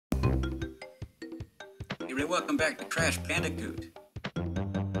everybody, welcome back to Crash Bandicoot.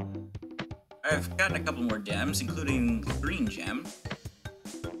 I've gotten a couple more gems, including the green gem.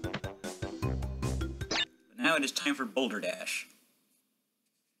 But now it is time for Balderdash.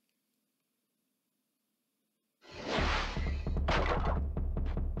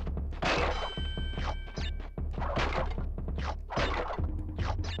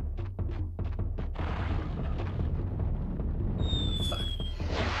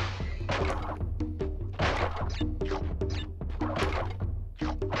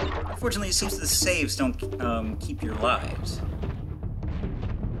 Unfortunately, it seems the saves don't keep your lives.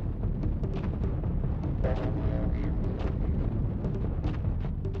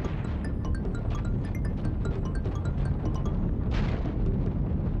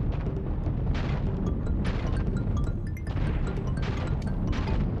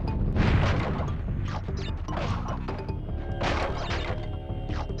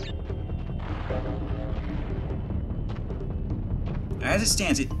 As it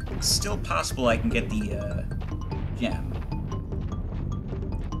stands, it's still possible I can get the gem.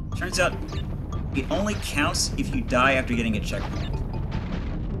 Turns out it only counts if you die after getting a checkpoint.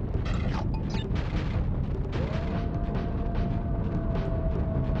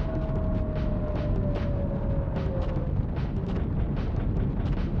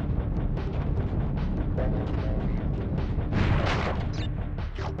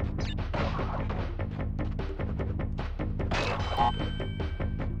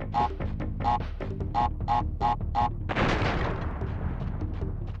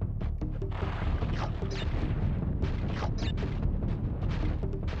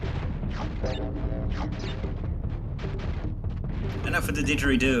 Enough of the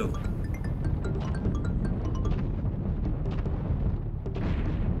didgeridoo.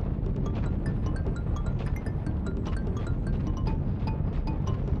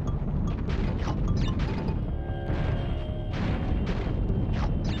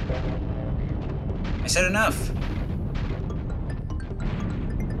 I said enough.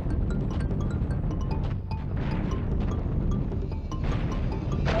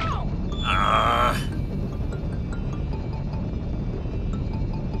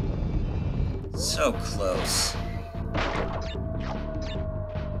 So close.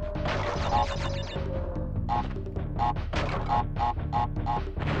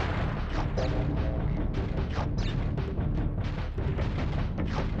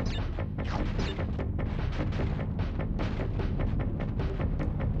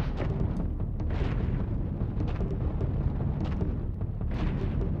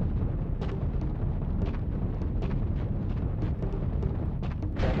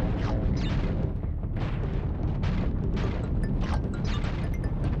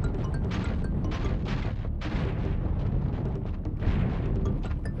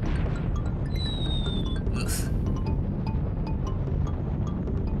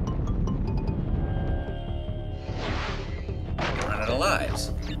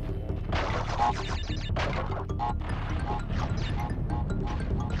 Lives.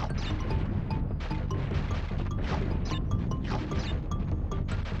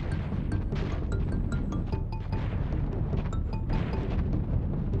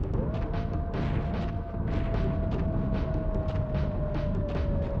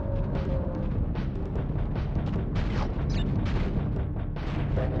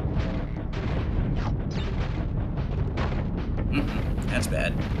 That's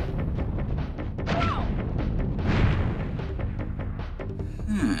bad.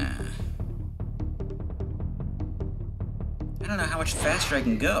 I don't know how much faster I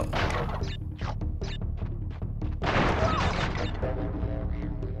can go.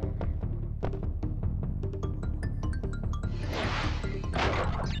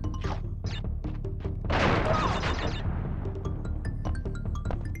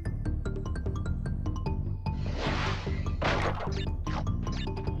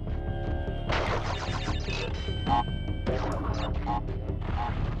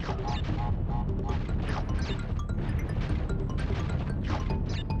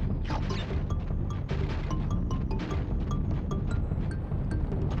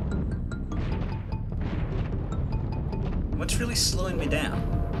 What's really slowing me down?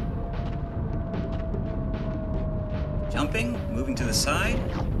 Jumping? Moving to the side?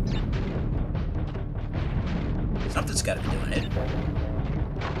 Something's gotta be doing it.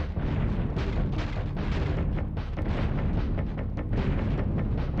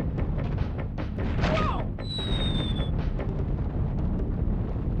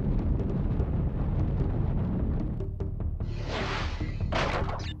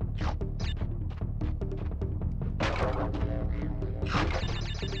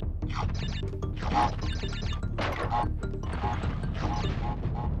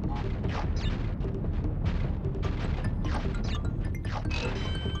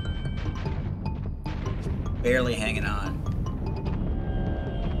 barely hanging on.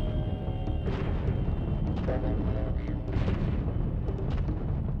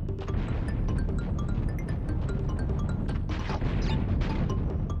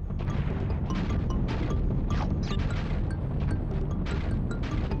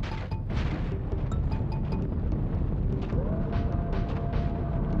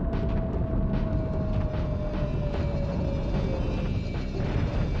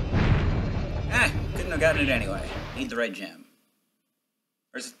 Couldn't have gotten it anyway. Need the right gem.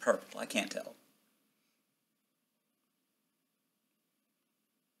 Or is it purple? I can't tell.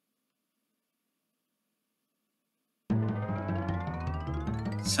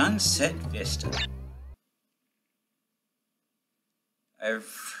 Sunset Vista.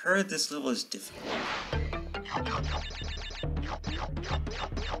 I've heard this level is difficult.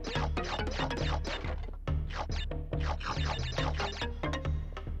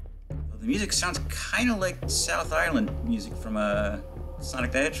 Well, the music sounds kind of like South Island music from a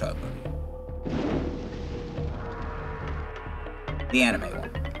Sonic the Hedgehog movie. The anime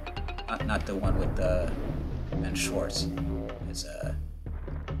one. Not the one with Ben Schwartz as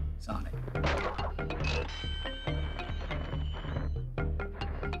Sonic.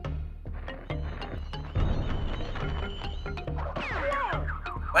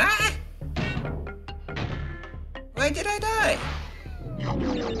 What? Why did I die?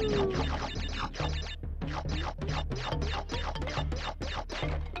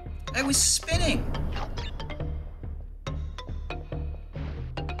 I was spinning.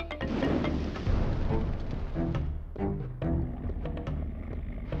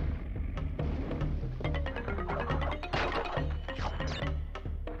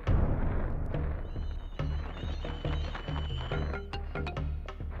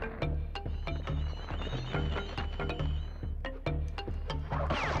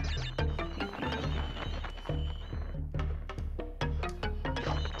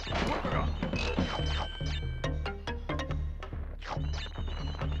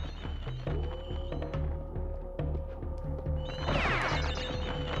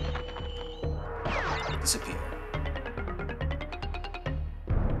 Disappear.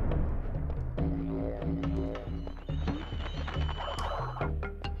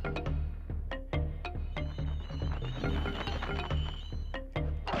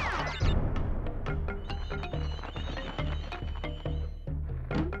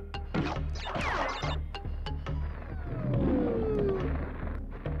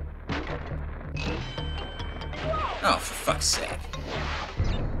 Oh, for fuck's sake.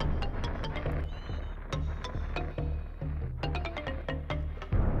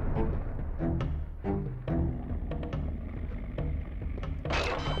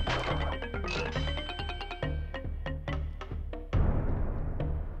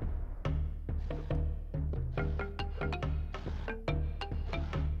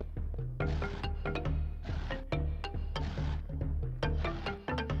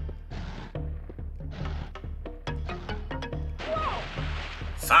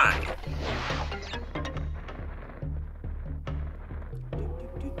 Fine.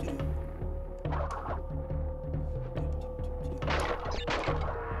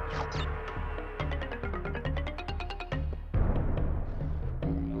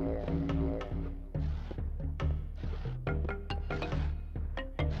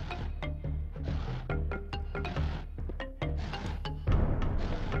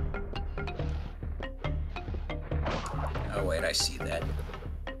 Oh wait, I see that.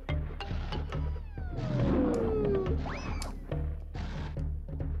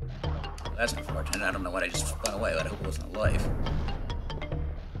 That's unfortunate. I don't know what I just spun away, but I hope it wasn't a life.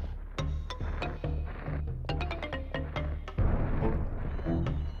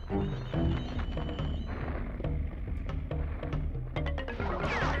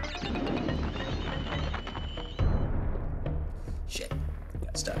 Shit.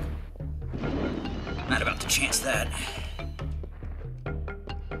 Got stuck. Not about to chance that.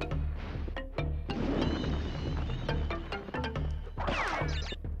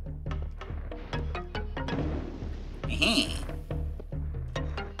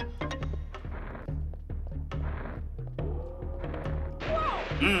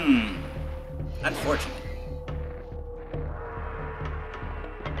 Unfortunate.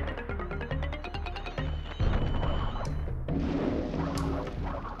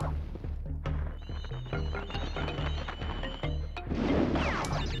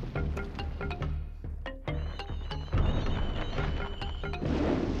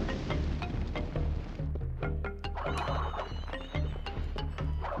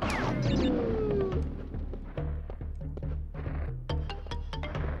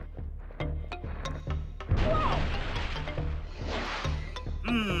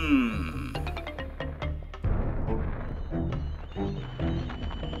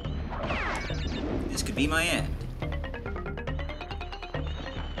 This could be my end.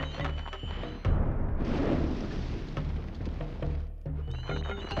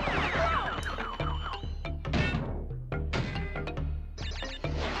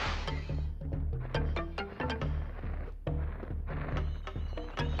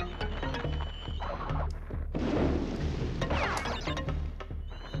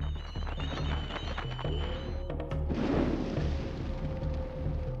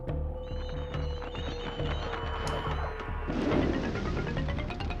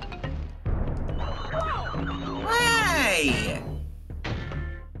 Hey!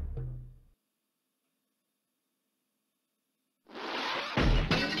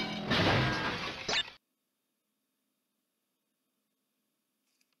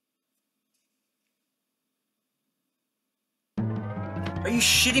 Are you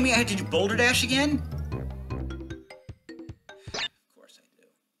shitting me? I had to do Balderdash again? Of course I do.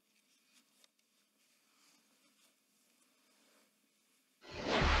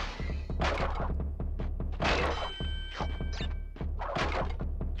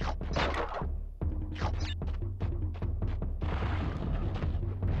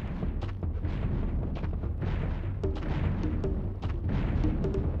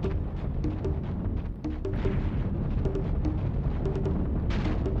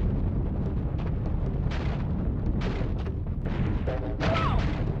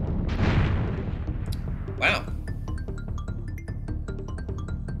 Wow.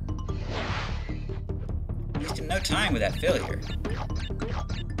 Wasted no time with that failure.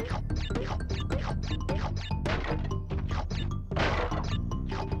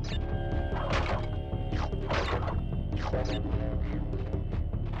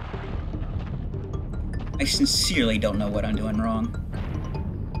 I sincerely don't know what I'm doing wrong.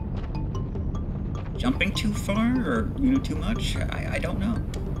 Jumping too far or, too much? I don't know.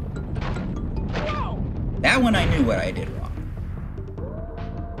 That one I knew what I did wrong.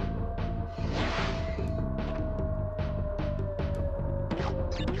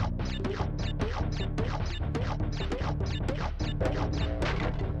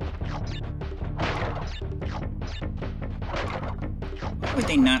 Why would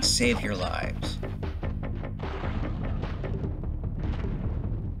they not save your lives?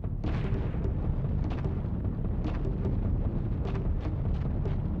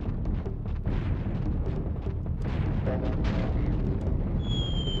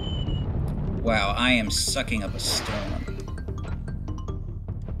 Wow, I am sucking up a storm.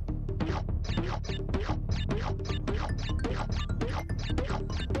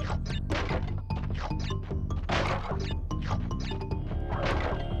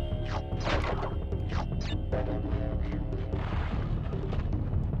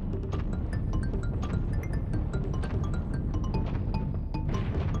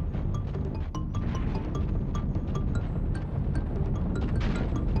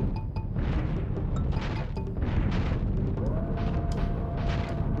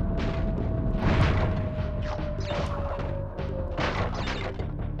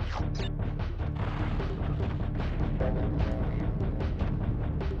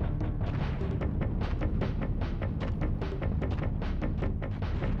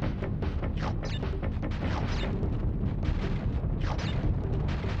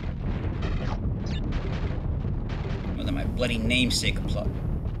 More than my bloody namesake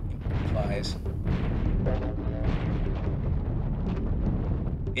implies.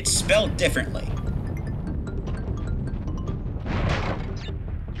 It's spelled differently.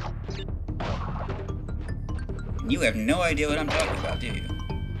 And you have no idea what I'm talking about, do you?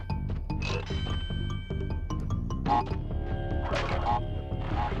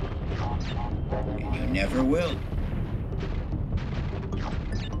 And you never will.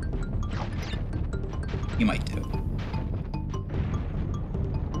 You might do.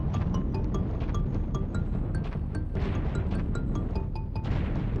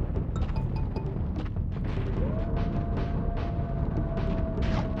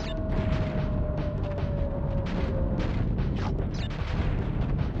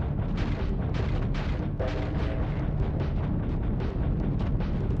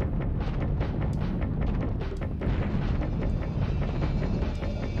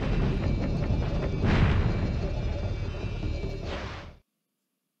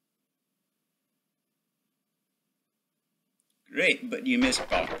 Great, but you missed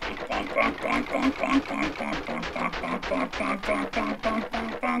bonk, bonk, bonk, bonk, bonk, bonk, bonk, bonk, bonk, bonk, bonk, bonk, bonk, bonk, bonk, bonk,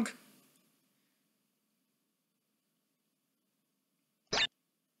 bonk, bonk.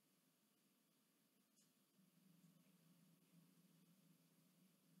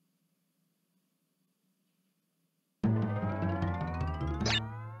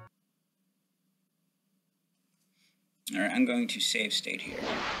 Alright, I'm going to save state here.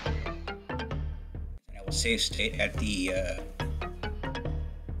 And I will save state at the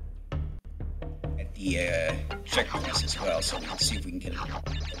checkpoints as well, so we can see if we can get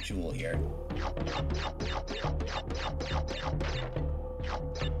a jewel here.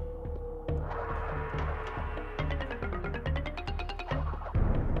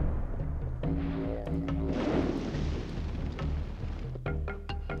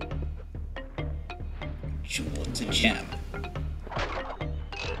 Jewel, it's a gem.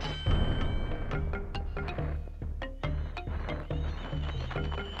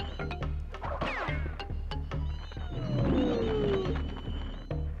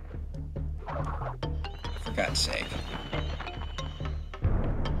 For God's sake.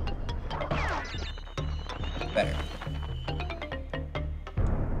 Better.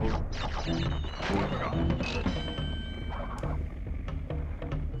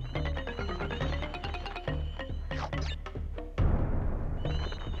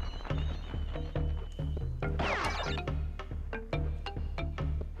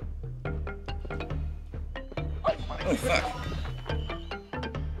 Oh, fuck.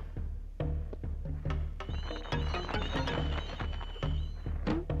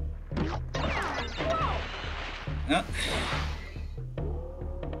 No.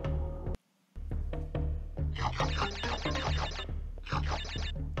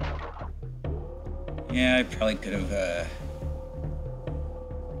 Yeah, I probably could have,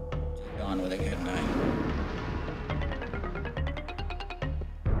 gone with it, couldn't I?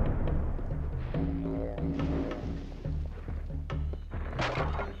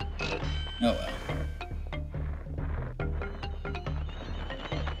 Oh well.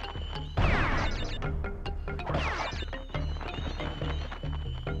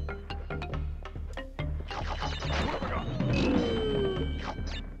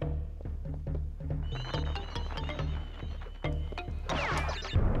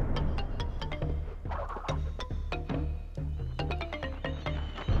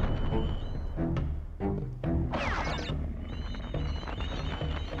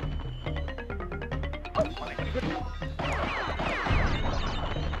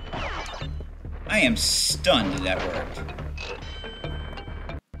 I am stunned that worked.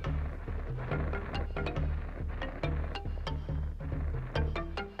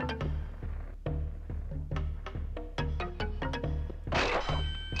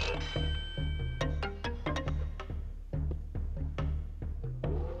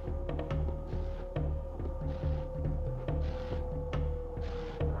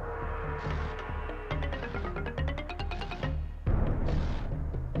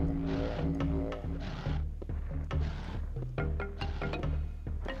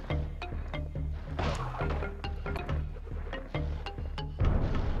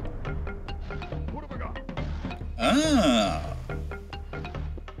 Ah.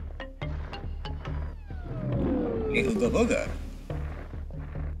 Hey, Ooga Booga.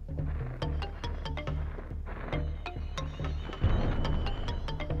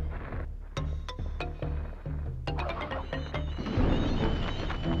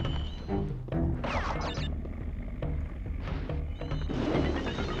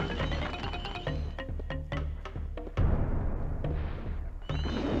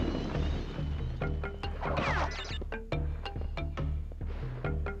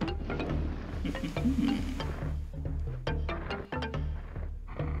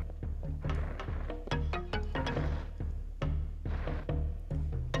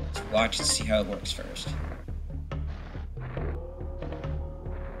 Let's watch and see how it works first.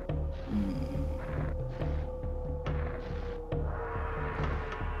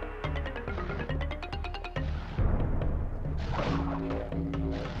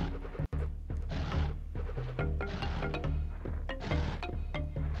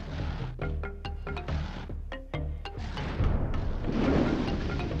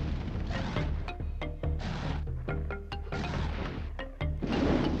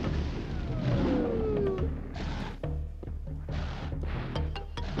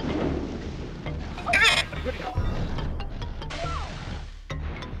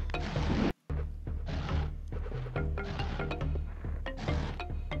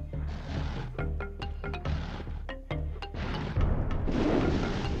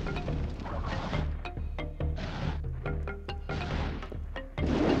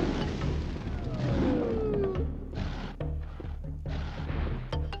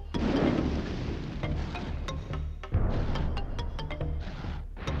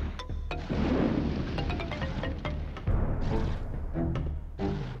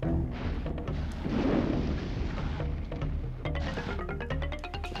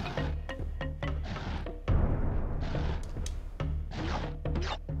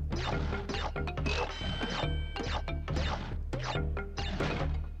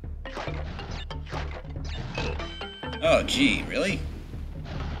 Oh, gee, really?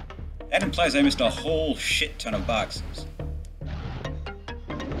 That implies I missed a whole shit ton of boxes.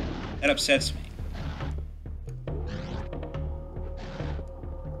 That upsets me.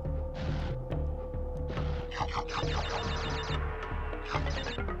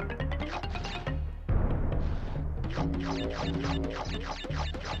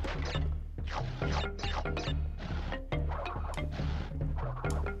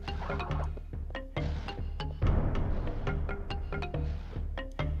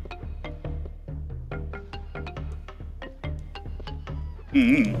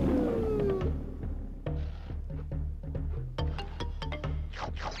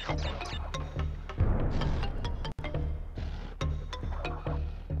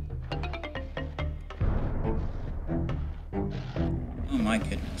 Oh my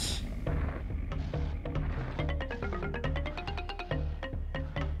goodness.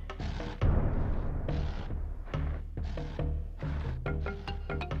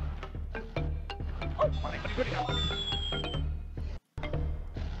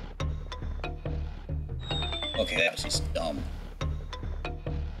 Okay, that was just dumb.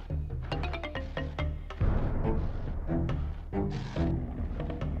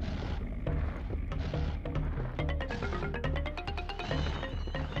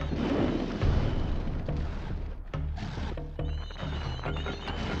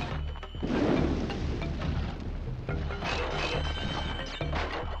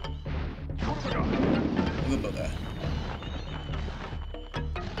 Ooga.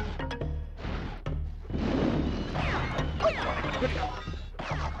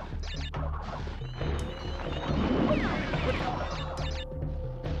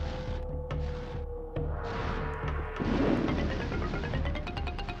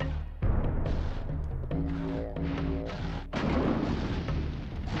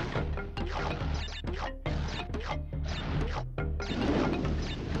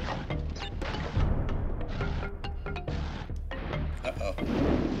 Uh-oh.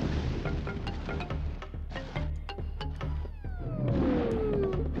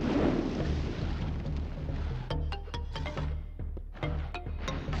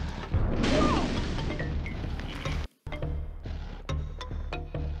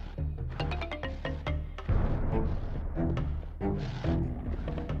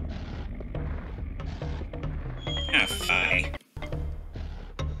 Ah, fie.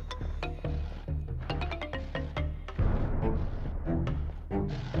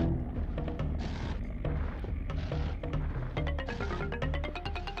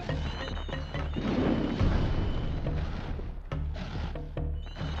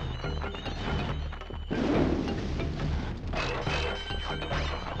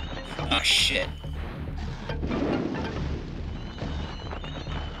 Oh shit.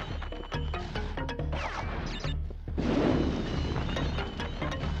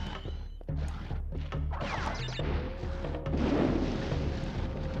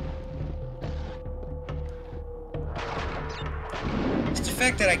 It's the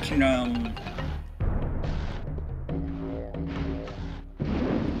fact that I can, the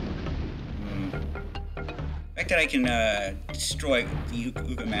fact that I can, destroy the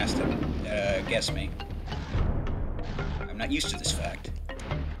Uga Master, gets me. I'm not used to this fact.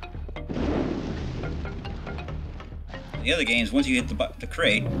 In the other games, once you hit the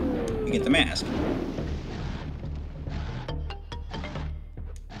crate, you get the mask.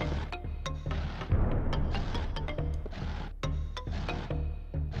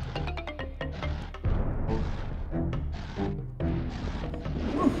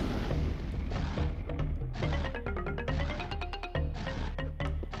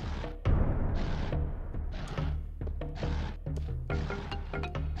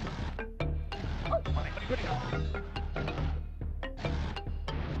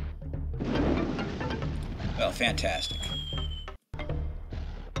 Well, fantastic.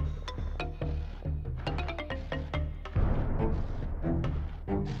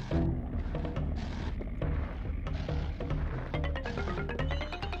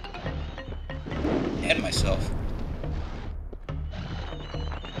 Ahead of myself.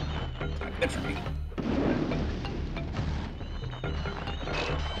 Not good for me.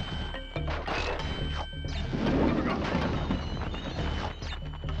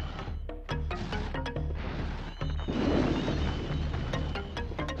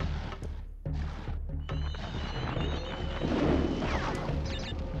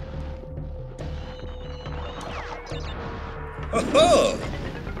 Oh-ho!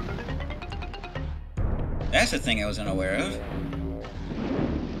 That's the thing I was unaware of.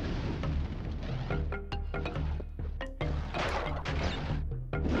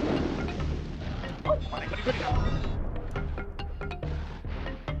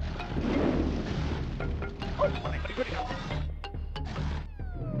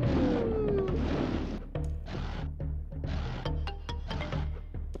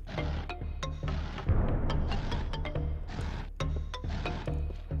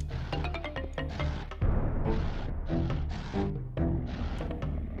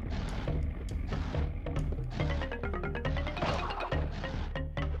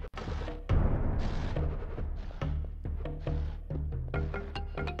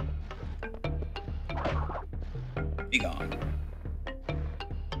 Be gone.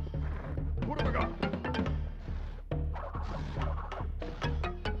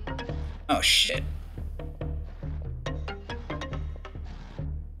 Oh shit.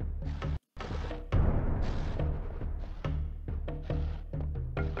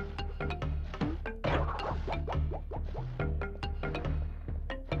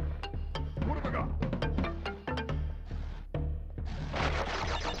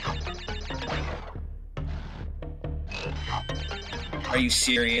 Are you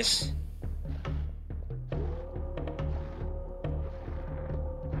serious?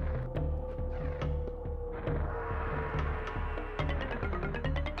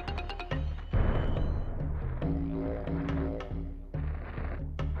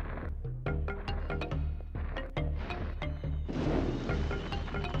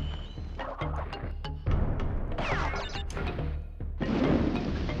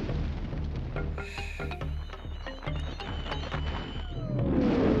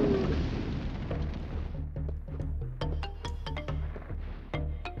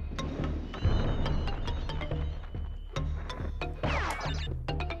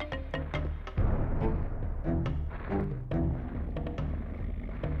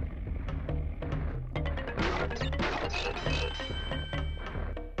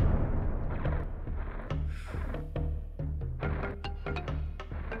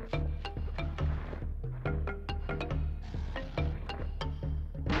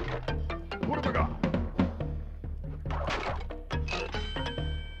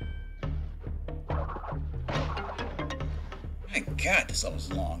 My god, this level's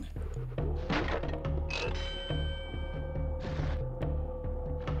long.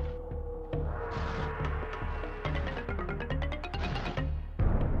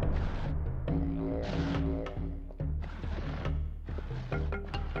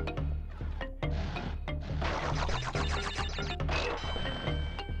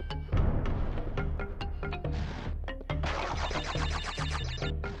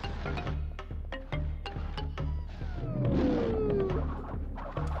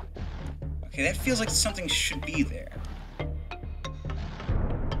 Okay, that feels like something should be there.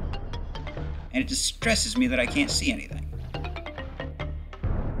 And it distresses me that I can't see anything.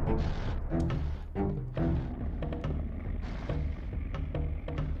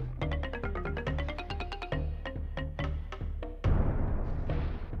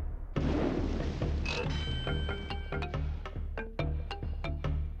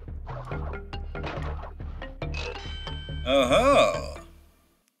 Oh-ho!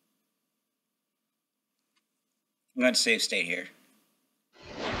 I'm going to save state here.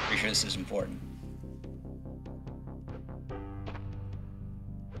 Pretty sure this is important.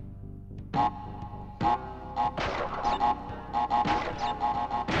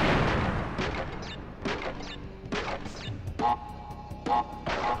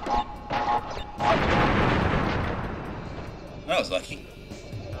 That was lucky.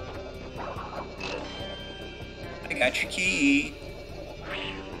 I got your key.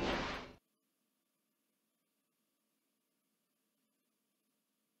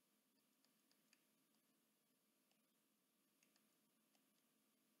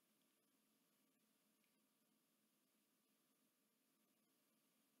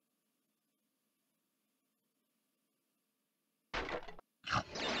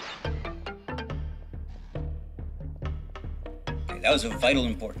 That was of vital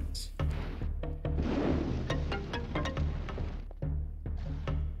importance.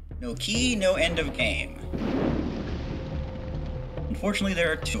 No key, no end of game. Unfortunately,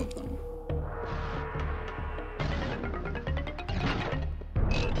 there are two of them.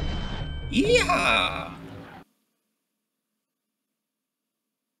 Yeehaw!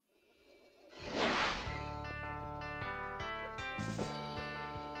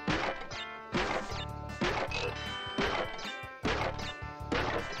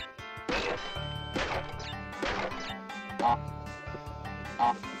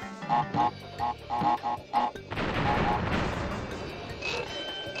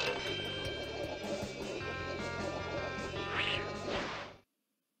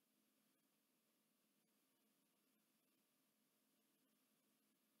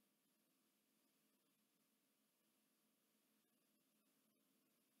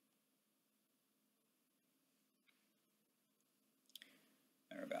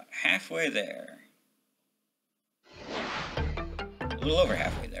 We're about halfway there. A little over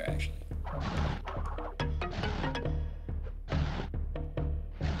halfway there, actually.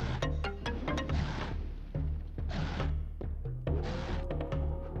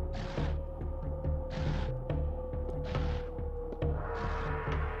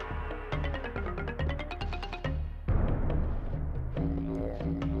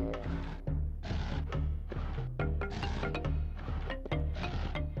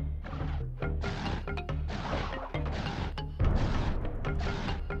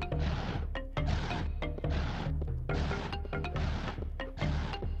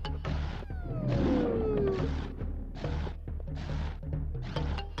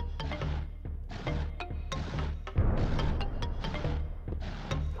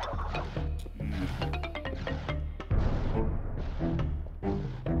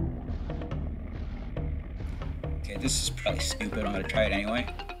 this is probably stupid. I'm gonna try it anyway.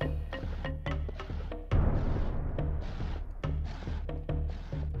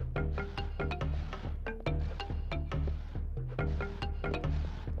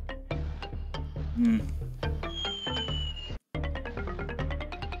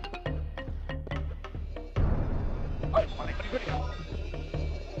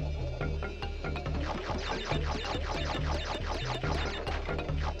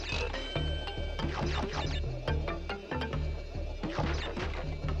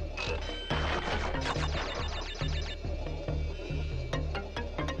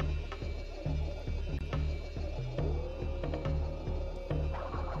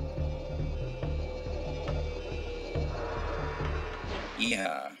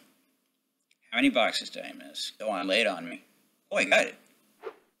 Yeah. How many boxes did I miss? Go on, lay it on me. Oh, I got it.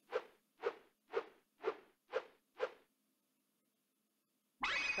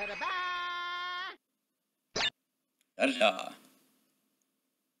 Da-da-da.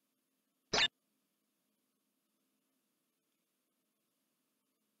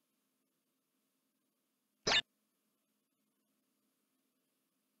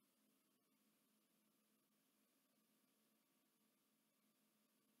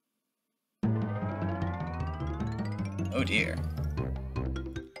 Oh dear.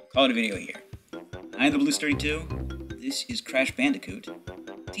 Call it a video here. I'm the Blue 32. This is Crash Bandicoot.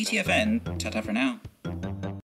 TTFN. Ta-ta for now.